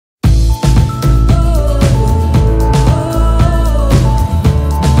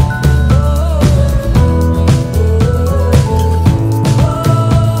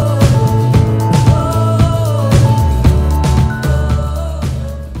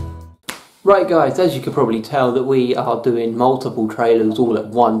Right guys, as you can probably tell that we are doing multiple trailers all at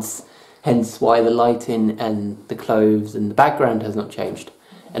once, hence why the lighting and the clothes and the background has not changed.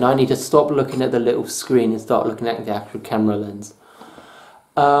 And I need to stop looking at the little screen and start looking at the actual camera lens.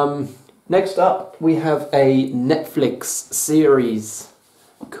 Next up we have a Netflix series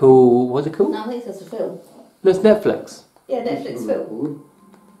called, what's it called? No, I think it's a film. No, it's Netflix. Yeah, Netflix film.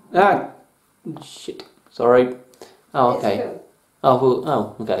 Ah, shit, sorry. Oh, okay. It's a film.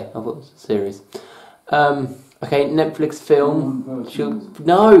 Oh, okay. I thought it was a series. Okay, Netflix film.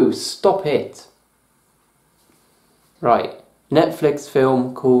 No, stop it. Right, Netflix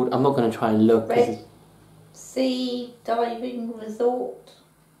film called. I'm not going to try and look. Red Sea Diving Resort.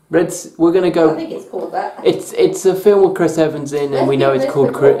 We're going to go. I think it's called that. It's a film with Chris Evans in, and we know it's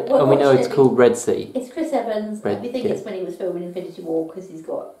called Red Sea. It's Chris Evans. Red, we think yeah. it's when he was filming Infinity War because he's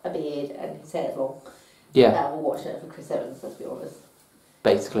got a beard and his hair's long. Yeah. Now we're watching it for Chris Evans. Let's be honest.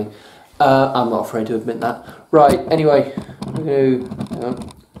 Basically, I'm not afraid to admit that. Right. Anyway, we're going to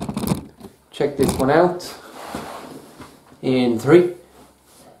check this one out. In 3.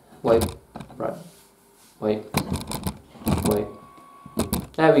 Wait. Right. Wait.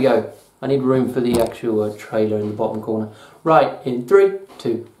 There we go. I need room for the actual trailer in the bottom corner. Right. In 3,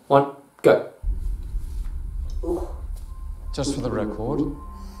 2, 1, go. Ooh. Just for the record,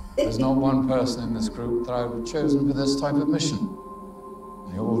 there's not one person in this group that I would have chosen for this type of mission.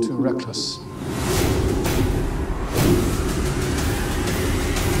 You're all too reckless.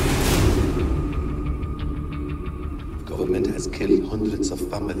 The government has killed hundreds of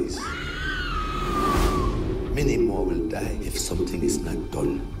families. Many more will die if something is not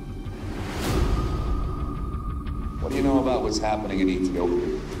done. What do you know about what's happening in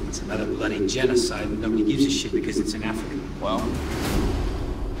Ethiopia? It's another bloody genocide, and nobody gives a shit because it's in Africa. Well,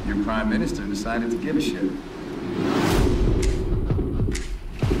 your Prime Minister decided to give a shit.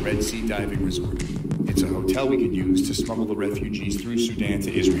 Red Sea Diving Resort. It's a hotel we could use to smuggle the refugees through Sudan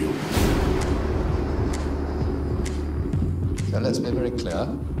to Israel. So let's be very clear.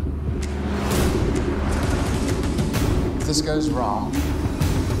 If this goes wrong,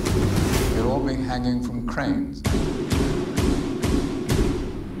 you'll all be hanging from cranes.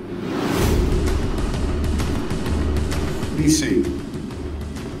 BC.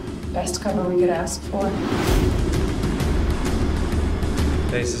 Best cover we could ask for.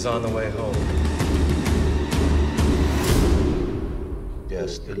 Base is on the way home. There are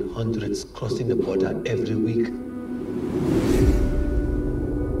still hundreds crossing the border every week.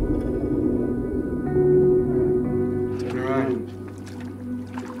 Turn around.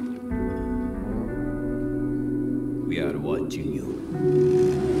 We are watching you.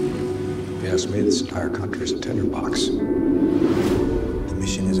 If you ask me, this entire country is a tinderbox. The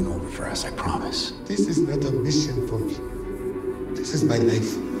mission isn't over for us, I promise. This is not a mission for me. This is my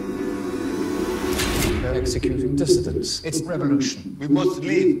life. They're executing dissidents. It's revolution. We must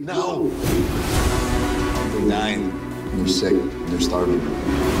leave now. They're dying. They're sick. They're starving.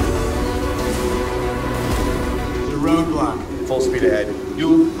 The roadblock. Full speed ahead.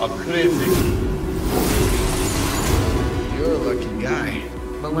 You are crazy. You're a lucky guy.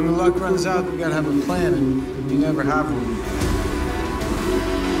 But when the luck runs out, we gotta have a plan, and you never have one.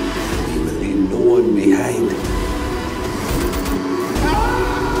 We will leave no one behind.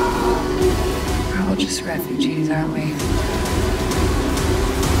 We're all just refugees, aren't we?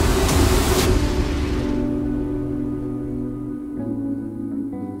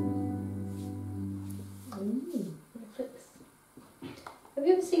 Netflix. Have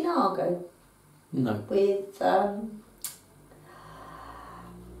you ever seen Argo? No. With Ben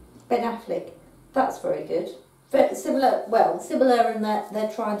Affleck. That's very good. But similar in that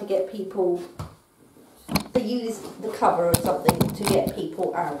they're trying to get people. They use the cover or something to get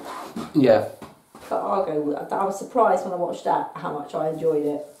people out. Yeah. But Argo, I was surprised when I watched that how much I enjoyed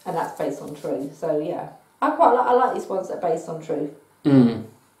it, and that's based on true. So yeah, I like these ones that are based on true.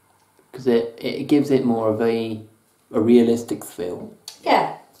 Because it gives it more of a realistic feel.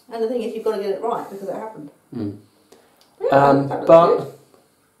 Yeah, and the thing is, you've got to get it right because it happened. Yeah, but good.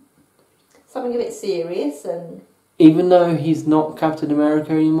 Something a bit serious and. Even though he's not Captain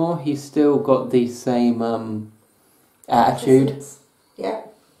America anymore, he's still got the same attitude. Yeah.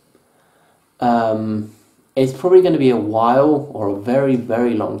 It's probably going to be a while or a very,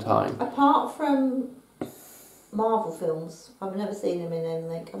 very long time. Apart from Marvel films, I've never seen him in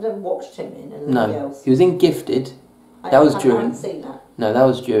anything. I've never watched him in anything else. He was in Gifted. I haven't seen that. No, that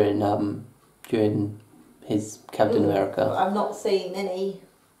was during his Captain America. I've not seen any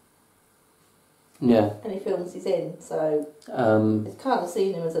films he's in, so it's kind of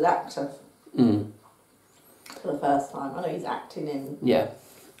seen him as an actor for the first time. I know he's acting in. Yeah.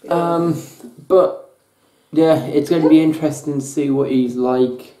 But yeah, it's going to be interesting to see what he's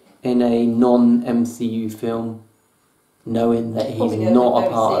like in a non-MCU film, knowing that he's not a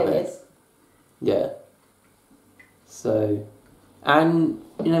part of it. Yeah. So, and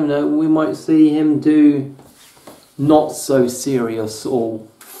you never know, we might see him do not so serious or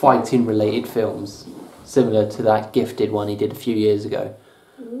fighting related films, similar to that Gifted one he did a few years ago.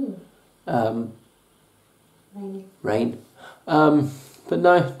 Rain. But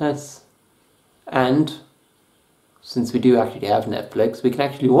no, that's... And since we do actually have Netflix, we can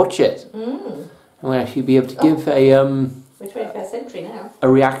actually watch it. And we'll actually be able to give a... We're 21st century now. A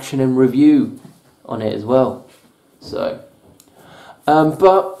reaction and review on it as well. So...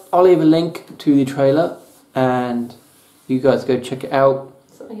 but I'll leave a link to the trailer and you guys go check it out.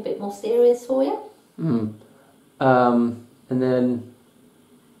 Something a bit more serious for you. And then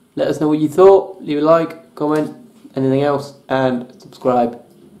let us know what you thought. Leave a like, comment, anything else, and subscribe.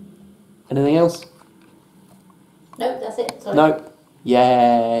 Anything else? Nope, that's it. Sorry. No.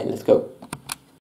 Yeah, let's go.